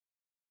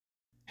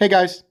Hey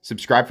guys,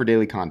 subscribe for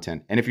daily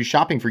content, and if you're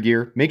shopping for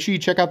gear, make sure you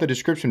check out the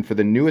description for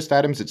the newest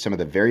items at some of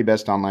the very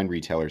best online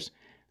retailers.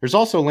 There's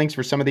also links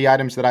for some of the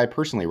items that I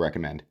personally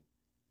recommend.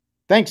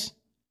 Thanks!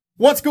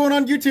 What's going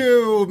on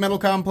YouTube? Metal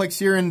Complex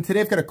here, and today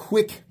I've got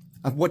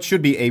what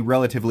should be a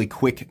relatively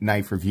quick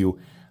knife review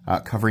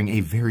covering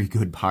a very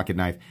good pocket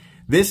knife.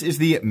 This is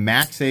the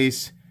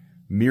Maxace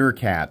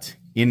Meerkat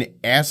in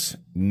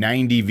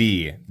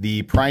S90V.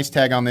 The price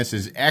tag on this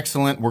is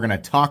excellent. We're going to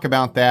talk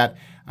about that.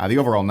 The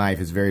overall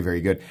knife is very,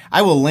 very good.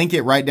 I will link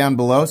it right down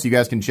below so you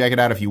guys can check it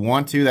out if you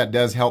want to. That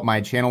does help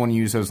my channel when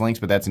you use those links,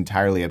 but that's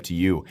entirely up to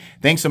you.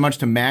 Thanks so much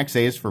to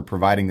Maxace for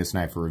providing this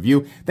knife for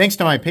review. Thanks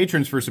to my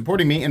patrons for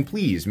supporting me, and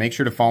please make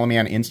sure to follow me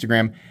on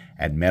Instagram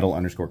at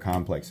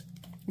metal_complex.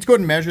 Let's go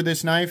ahead and measure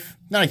this knife.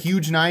 Not a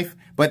huge knife,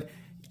 but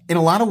in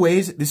a lot of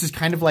ways, this is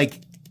kind of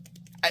like,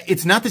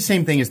 it's not the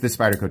same thing as the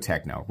Spyderco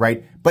Techno,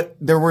 right? But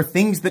there were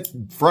things that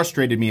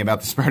frustrated me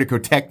about the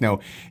Spyderco Techno,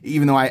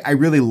 even though I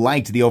really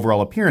liked the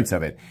overall appearance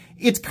of it.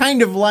 It's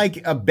kind of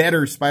like a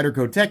better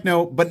Spyderco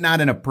Techno, but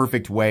not in a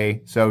perfect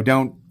way. So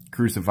don't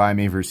crucify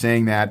me for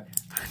saying that.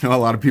 I know a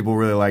lot of people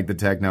really like the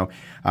Techno,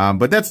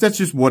 but that's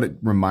just what it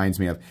reminds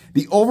me of.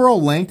 The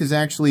overall length is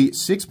actually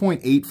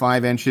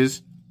 6.85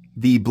 inches.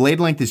 The blade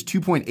length is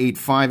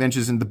 2.85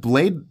 inches, and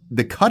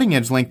the cutting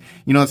edge length,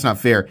 you know, that's not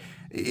fair.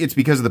 It's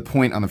because of the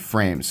point on the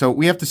frame. So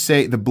we have to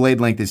say the blade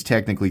length is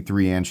technically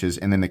 3 inches,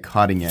 and then the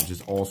cutting edge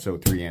is also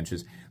 3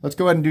 inches. Let's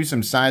go ahead and do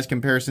some size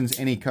comparisons.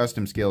 Any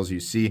custom scales you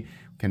see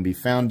can be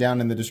found down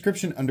in the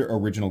description under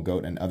Original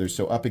Goat and others.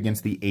 So up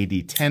against the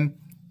AD10,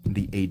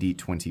 the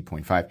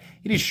AD20.5.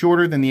 It is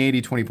shorter than the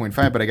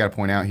AD20.5, but I got to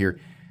point out here,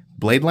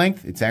 blade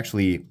length, it's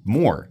actually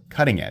more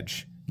cutting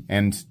edge.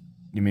 And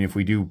I mean, if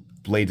we do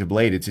blade to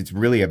blade, it's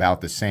really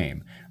about the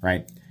same,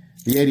 right?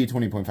 The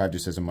AD20.5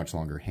 just has a much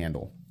longer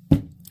handle.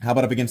 How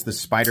about up against the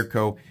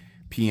Spyderco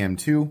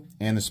PM2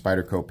 and the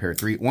Spyderco Pair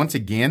 3? Once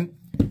again,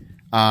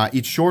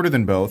 it's shorter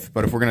than both,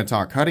 but if we're going to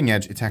talk cutting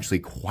edge, it's actually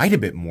quite a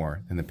bit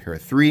more than the Pair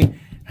 3.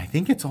 I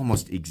think it's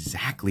almost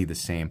exactly the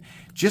same.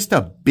 Just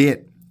a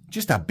bit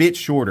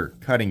shorter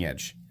cutting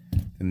edge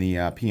than the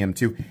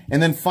PM2.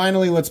 And then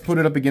finally, let's put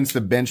it up against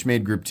the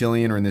Benchmade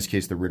Griptilian, or in this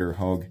case, the Ritter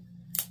Hogue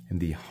and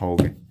the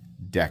Hogue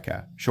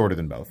Deca. Shorter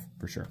than both,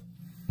 for sure.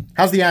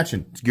 How's the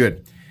action? It's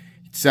good.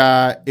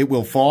 It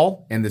will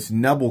fall, and this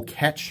nub will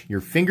catch your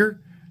finger,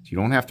 so you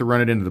don't have to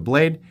run it into the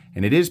blade.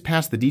 And it is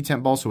past the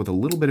detent ball, so with a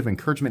little bit of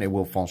encouragement, it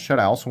will fall shut.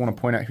 I also want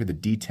to point out here the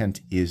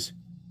detent is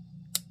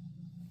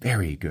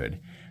very good.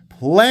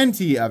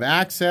 Plenty of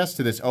access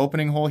to this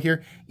opening hole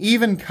here,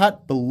 even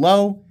cut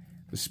below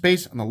the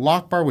space on the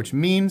lock bar, which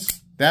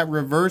means that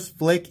reverse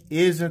flick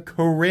is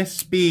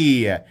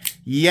crispy.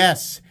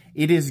 Yes,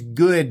 it is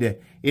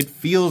good. It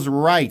feels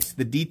right.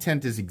 The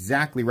detent is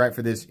exactly right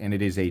for this, and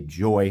it is a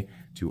joy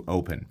to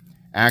open.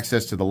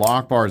 Access to the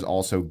lock bar is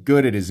also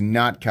good. It is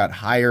not cut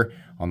higher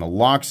on the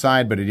lock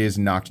side, but it is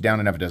knocked down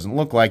enough. It doesn't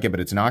look like it, but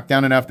it's knocked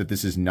down enough that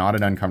this is not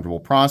an uncomfortable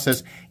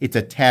process. It's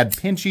a tad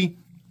pinchy,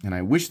 and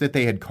I wish that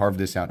they had carved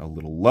this out a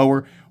little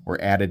lower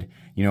or added,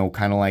 you know,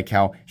 kind of like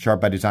how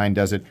Sharp by Design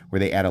does it, where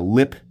they add a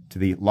lip to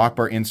the lock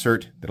bar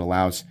insert that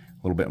allows a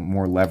little bit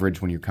more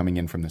leverage when you're coming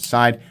in from the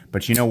side.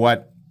 But you know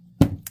what?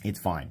 It's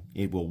fine.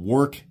 It will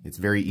work. It's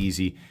very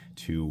easy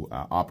to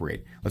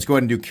operate. Let's go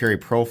ahead and do carry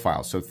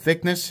profile. So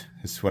thickness,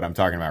 this is what I'm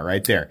talking about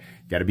right there.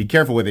 You got to be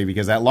careful with it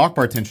because that lock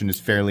bar tension is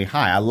fairly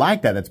high. I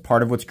like that. That's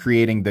part of what's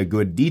creating the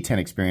good detent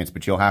experience,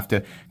 but you'll have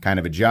to kind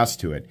of adjust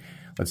to it.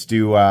 Let's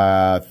do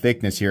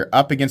thickness here.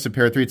 Up against the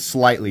Pair 3, it's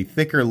slightly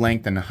thicker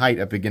length and height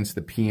up against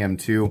the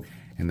PM2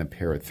 and the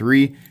Pair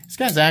 3. This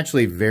guy's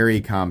actually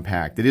very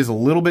compact. It is a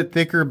little bit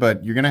thicker,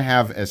 but you're going to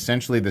have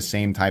essentially the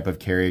same type of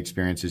carry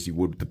experience as you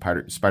would with the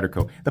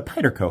Spyderco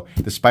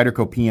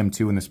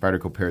PM2 and the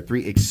Spyderco Pair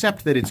 3,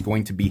 except that it's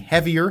going to be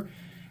heavier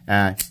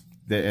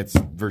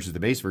versus the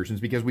base versions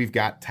because we've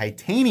got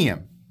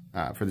titanium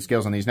for the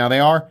scales on these. Now, they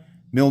are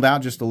milled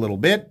out just a little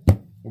bit.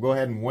 We'll go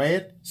ahead and weigh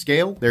it.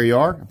 Scale, there you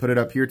are. I put it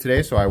up here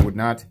today so I would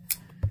not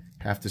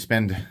have to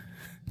spend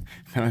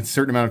a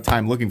certain amount of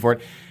time looking for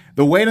it.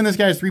 The weight on this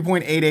guy is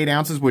 3.88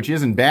 ounces, which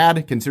isn't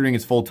bad considering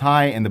it's full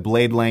tie, and the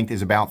blade length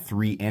is about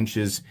 3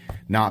 inches.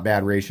 Not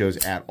bad ratios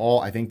at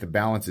all. I think the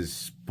balance is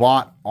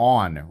spot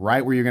on,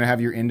 right where you're going to have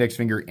your index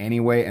finger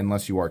anyway,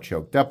 unless you are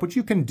choked up, which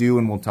you can do,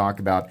 and we'll talk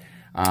about.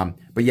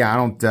 But yeah, I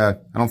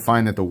don't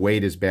find that the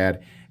weight is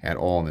bad at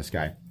all in this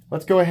guy.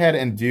 Let's go ahead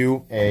and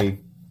do a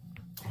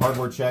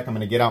hardware check. I'm going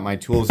to get out my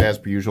tools as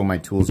per usual. My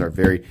tools are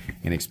very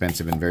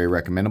inexpensive and very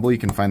recommendable. You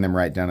can find them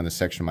right down in the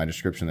section of my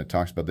description that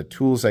talks about the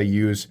tools I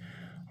use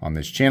on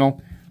this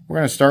channel. We're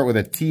going to start with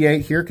a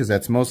T8 here because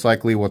that's most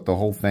likely what the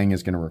whole thing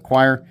is going to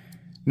require.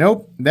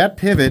 Nope, that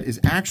pivot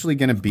is actually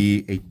going to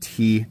be a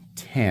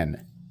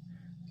T10.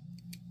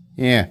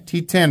 Yeah,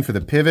 T10 for the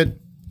pivot.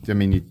 I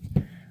mean,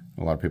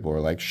 a lot of people are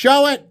like,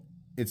 show it!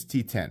 It's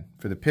T10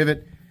 for the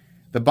pivot.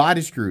 The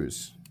body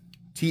screws,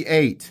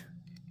 T8.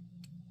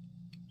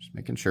 Just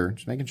making sure,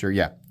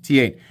 yeah,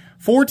 T8.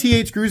 4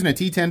 T8 screws and a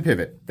T10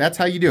 pivot. That's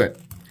how you do it.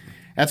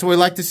 That's what we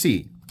like to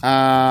see.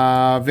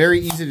 Very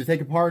easy to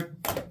take apart.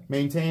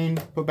 maintain,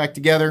 put back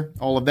together,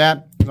 all of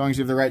that. As long as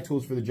you have the right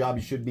tools for the job,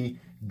 you should be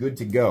good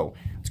to go.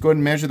 Let's go ahead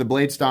and measure the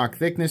blade stock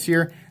thickness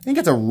here. I think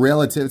it's a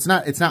relative,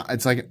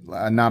 it's like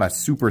not a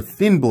super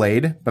thin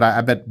blade, but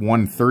I bet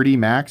 130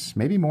 max,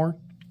 maybe more.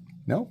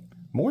 No,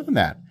 more than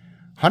that.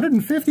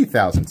 150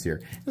 thousandths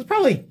here. It's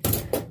probably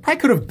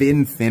could have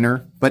been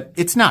thinner, but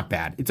it's not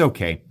bad. It's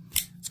okay.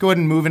 Let's go ahead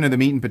and move into the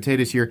meat and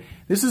potatoes here.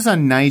 This is a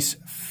nice,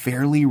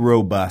 fairly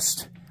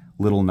robust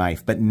little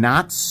knife, but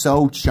not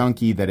so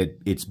chunky that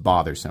it's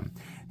bothersome.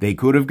 They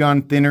could have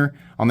gone thinner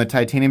on the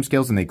titanium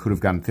scales and they could have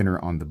gone thinner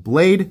on the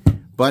blade,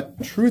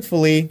 but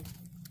truthfully,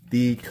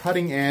 the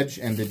cutting edge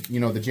and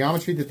the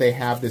geometry that they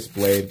have this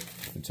blade,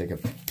 I'm gonna take a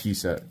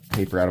piece of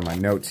paper out of my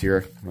notes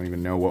here. I don't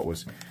even know what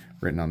was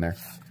written on there.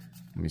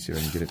 Let me see if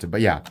I can get it to, but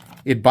yeah,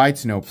 it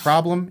bites no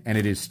problem and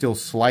it is still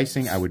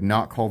slicing. I would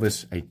not call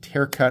this a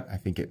tear cut. I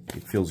think it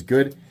feels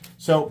good.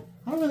 So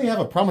I don't really have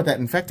a problem with that.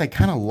 In fact, I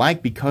kind of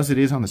like, because it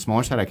is on the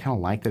smaller side, I kind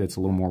of like that it's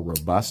a little more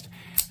robust.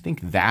 I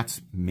think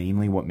that's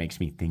mainly what makes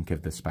me think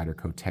of the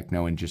Spyderco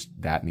Techno and just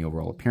that in the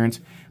overall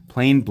appearance.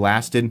 Plain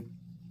blasted.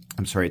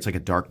 I'm sorry, it's like a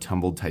dark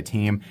tumbled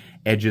titanium.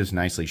 Edges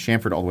nicely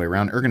chamfered all the way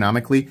around.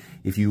 Ergonomically,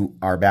 if you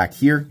are back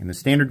here in the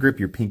standard grip,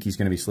 your pinky's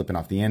going to be slipping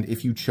off the end.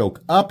 If you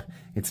choke up,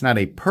 it's not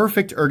a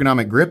perfect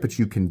ergonomic grip, but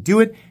you can do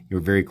it. You're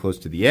very close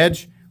to the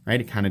edge,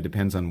 right? It kind of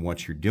depends on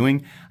what you're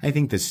doing. I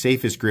think the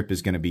safest grip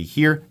is going to be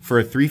here. For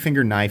a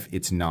 3-finger knife,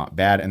 it's not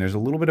bad. And there's a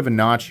little bit of a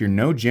notch here.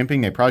 No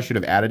jimping. They probably should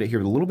have added it here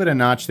with a little bit of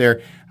notch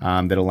there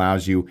that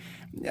allows you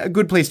a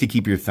good place to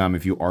keep your thumb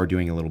if you are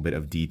doing a little bit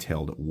of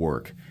detailed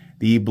work.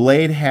 The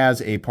blade has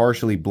a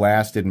partially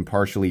blasted and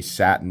partially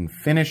satin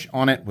finish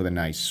on it with a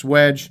nice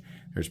swedge.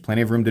 There's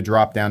plenty of room to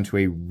drop down to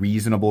a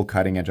reasonable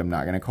cutting edge. I'm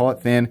not going to call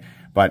it thin,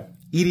 but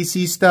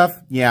EDC stuff,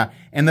 yeah.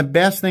 And the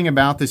best thing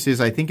about this is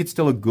I think it's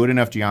still a good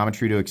enough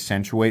geometry to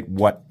accentuate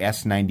what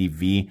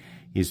S90V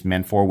is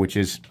meant for, which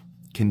is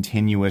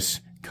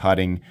continuous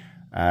cutting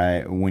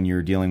when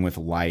you're dealing with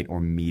light or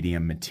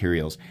medium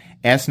materials.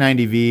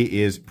 S90V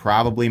is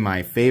probably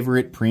my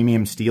favorite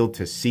premium steel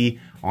to see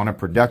on a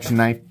production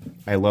knife.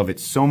 I love it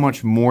so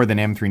much more than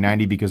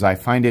M390 because I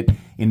find it,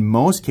 in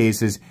most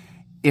cases,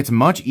 it's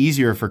much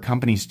easier for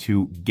companies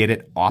to get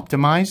it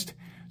optimized.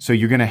 So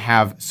you're going to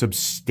have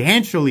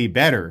substantially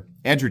better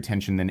edge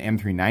retention than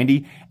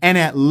M390 and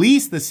at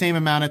least the same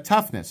amount of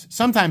toughness,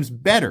 sometimes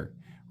better,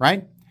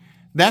 right?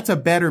 That's a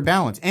better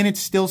balance, and it's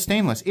still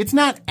stainless. It's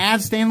not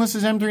as stainless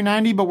as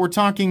M390, but we're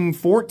talking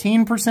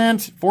 14%,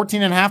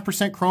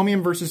 14.5%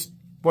 chromium versus,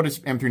 what is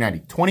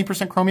M390?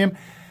 20% chromium?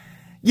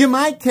 You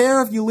might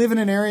care if you live in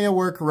an area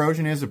where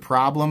corrosion is a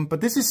problem,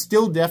 but this is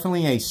still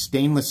definitely a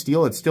stainless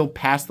steel. It's still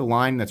past the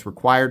line that's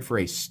required for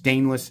a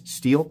stainless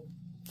steel,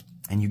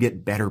 and you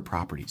get better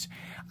properties.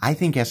 I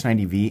think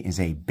S90V is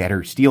a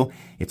better steel.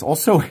 It's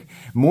also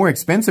more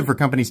expensive for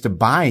companies to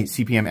buy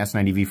CPM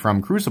S90V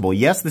from Crucible.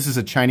 Yes, this is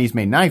a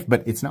Chinese-made knife,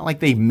 but it's not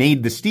like they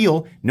made the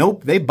steel.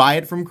 Nope, they buy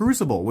it from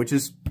Crucible, which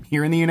is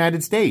here in the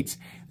United States.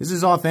 This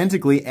is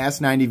authentically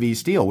S90V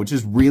steel, which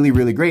is really,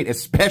 really great,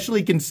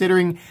 especially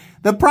considering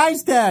the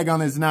price tag on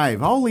this knife.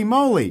 Holy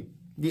moly.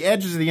 The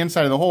edges of the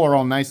inside of the hole are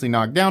all nicely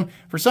knocked down.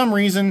 For some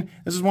reason,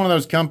 this is one of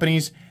those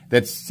companies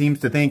that seems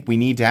to think we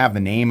need to have the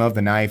name of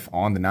the knife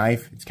on the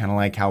knife. It's kind of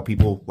like how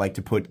people like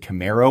to put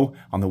Camaro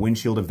on the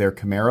windshield of their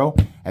Camaro,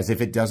 as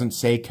if it doesn't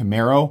say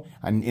Camaro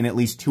in at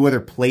least 2 other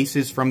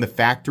places from the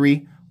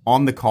factory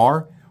on the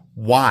car.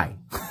 Why?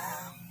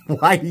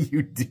 Why do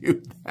you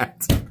do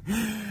that?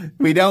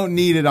 We don't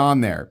need it on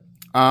there.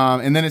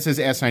 And then it says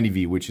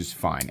S90V, which is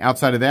fine.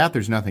 Outside of that,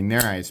 there's nothing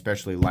there. I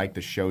especially like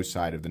the show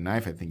side of the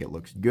knife. I think it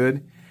looks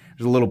good.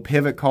 There's a little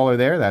pivot collar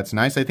there. That's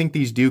nice. I think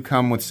these do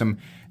come with some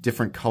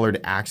different colored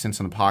accents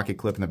on the pocket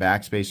clip and the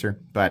back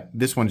spacer, but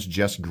this one's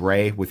just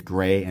gray with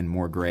gray and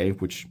more gray,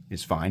 which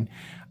is fine.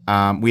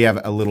 We have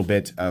a little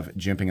bit of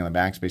jimping on the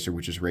back spacer,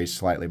 which is raised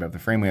slightly above the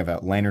frame. We have a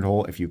lanyard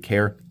hole if you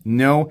care.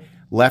 No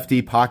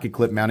lefty pocket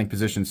clip mounting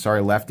position.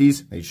 Sorry,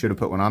 lefties. They should have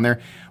put one on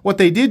there. What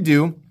they did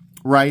do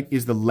right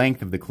is the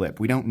length of the clip.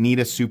 We don't need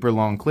a super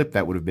long clip.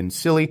 That would have been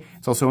silly.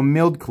 It's also a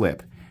milled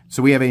clip.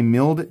 So we have a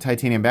milled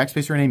titanium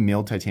backspacer and a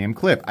milled titanium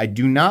clip. I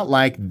do not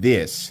like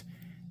this.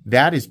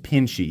 That is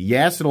pinchy.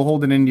 Yes, it'll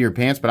hold it into your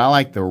pants, but I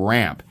like the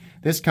ramp.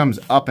 This comes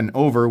up and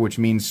over, which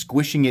means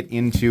squishing it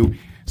into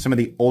some of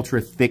the ultra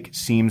thick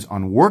seams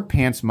on work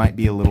pants might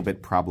be a little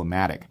bit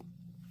problematic.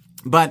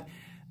 But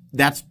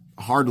that's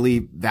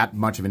hardly that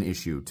much of an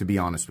issue, to be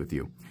honest with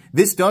you.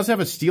 This does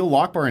have a steel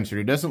lock bar insert.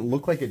 It doesn't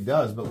look like it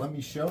does, but let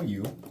me show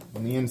you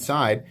on the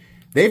inside.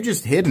 They've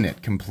just hidden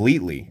it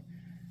completely.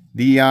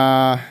 The,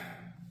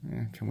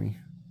 can we,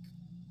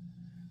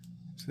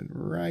 is it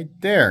right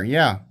there?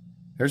 Yeah.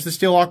 There's the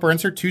steel lock bar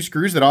insert, 2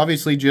 screws that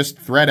obviously just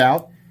thread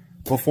out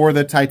before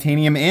the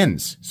titanium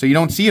ends. So you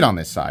don't see it on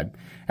this side.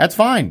 That's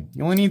fine.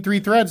 You only need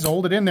 3 threads to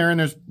hold it in there, and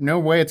there's no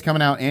way it's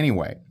coming out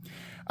anyway.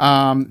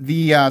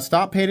 The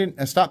stop pin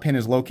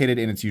is located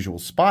in its usual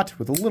spot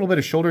with a little bit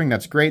of shouldering.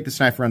 That's great.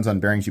 This knife runs on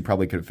bearings. You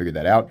probably could have figured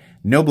that out.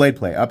 No blade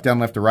play, up, down,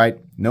 left, or right.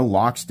 No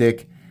lock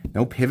stick.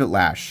 No pivot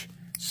lash.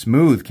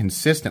 Smooth,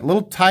 consistent. A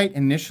little tight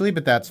initially,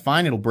 but that's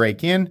fine. It'll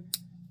break in.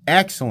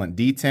 Excellent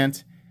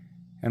detent.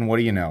 And what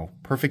do you know?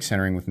 Perfect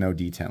centering with no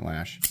detent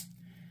lash.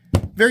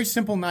 Very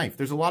simple knife.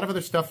 There's a lot of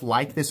other stuff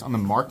like this on the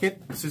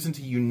market. This isn't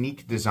a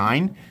unique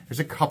design.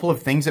 There's a couple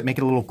of things that make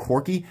it a little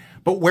quirky,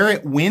 but where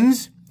it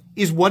wins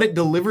is what it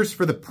delivers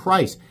for the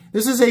price.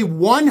 This is a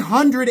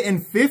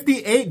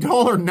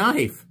 $158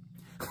 knife.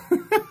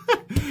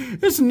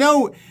 There's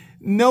no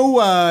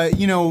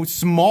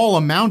small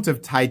amount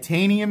of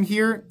titanium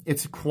here.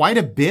 It's quite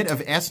a bit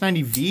of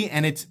S90V,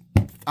 and it's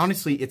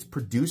honestly, it's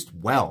produced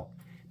well.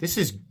 This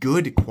is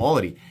good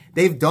quality.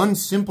 They've done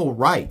simple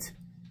right.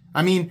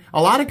 I mean,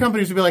 a lot of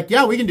companies would be like,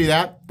 yeah, we can do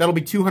that. That'll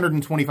be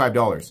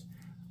 $225.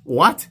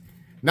 What?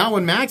 Not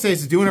when Maxace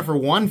is doing it for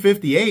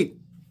 $158.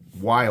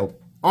 Wild.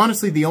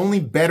 Honestly, the only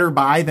better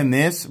buy than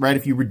this, right,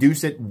 if you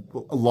reduce it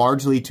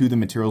largely to the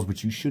materials,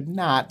 which you should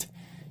not,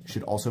 you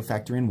should also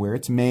factor in where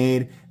it's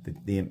made,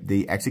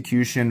 the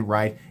execution,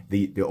 right,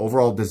 the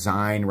overall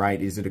design, right,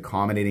 is it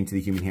accommodating to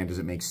the human hand? Does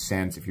it make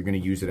sense if you're going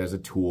to use it as a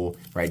tool,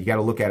 right? You got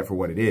to look at it for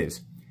what it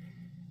is.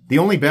 The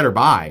only better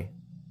buy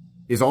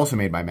is also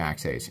made by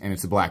Maxace, and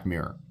it's the Black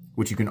Mirror,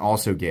 which you can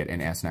also get in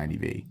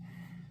S90V.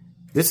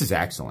 This is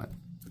excellent.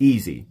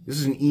 Easy. This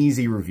is an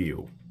easy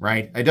review,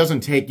 right? It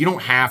doesn't take, you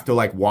don't have to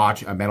like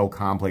watch a Metal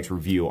Complex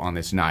review on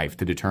this knife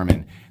to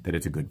determine that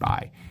it's a good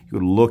buy. You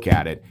would look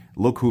at it,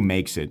 look who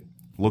makes it,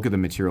 look at the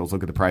materials,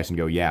 look at the price and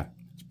go, yeah,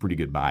 it's a pretty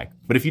good buy.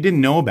 But if you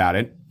didn't know about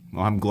it,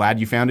 well, I'm glad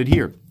you found it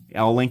here.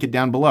 I'll link it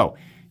down below.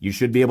 You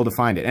should be able to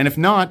find it. And if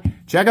not,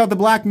 check out the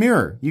Black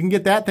Mirror. You can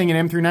get that thing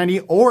in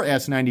M390 or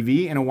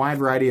S90V in a wide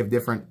variety of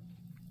different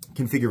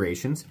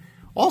configurations.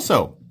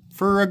 Also,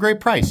 for a great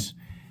price.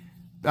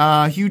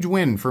 Huge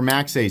win for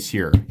Maxace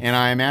here. And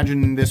I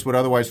imagine this would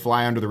otherwise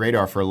fly under the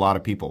radar for a lot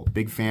of people.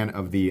 Big fan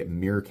of the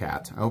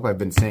Meerkat. I hope I've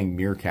been saying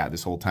Meerkat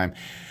this whole time.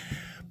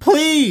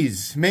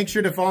 Please make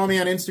sure to follow me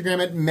on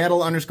Instagram at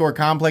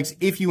metal_complex.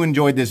 If you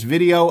enjoyed this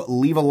video,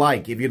 leave a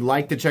like. If you'd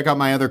like to check out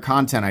my other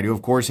content, I do,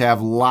 of course, have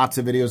lots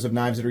of videos of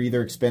knives that are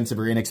either expensive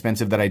or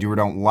inexpensive that I do or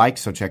don't like,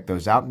 so check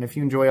those out. And if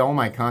you enjoy all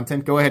my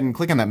content, go ahead and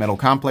click on that Metal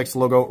Complex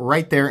logo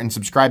right there and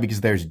subscribe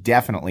because there's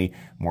definitely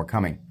more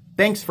coming.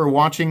 Thanks for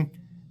watching.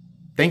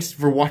 Thanks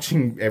for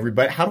watching,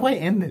 everybody. How do I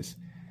end this?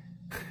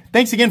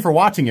 Thanks again for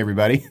watching,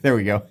 everybody. There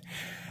we go.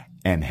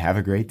 And have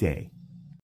a great day.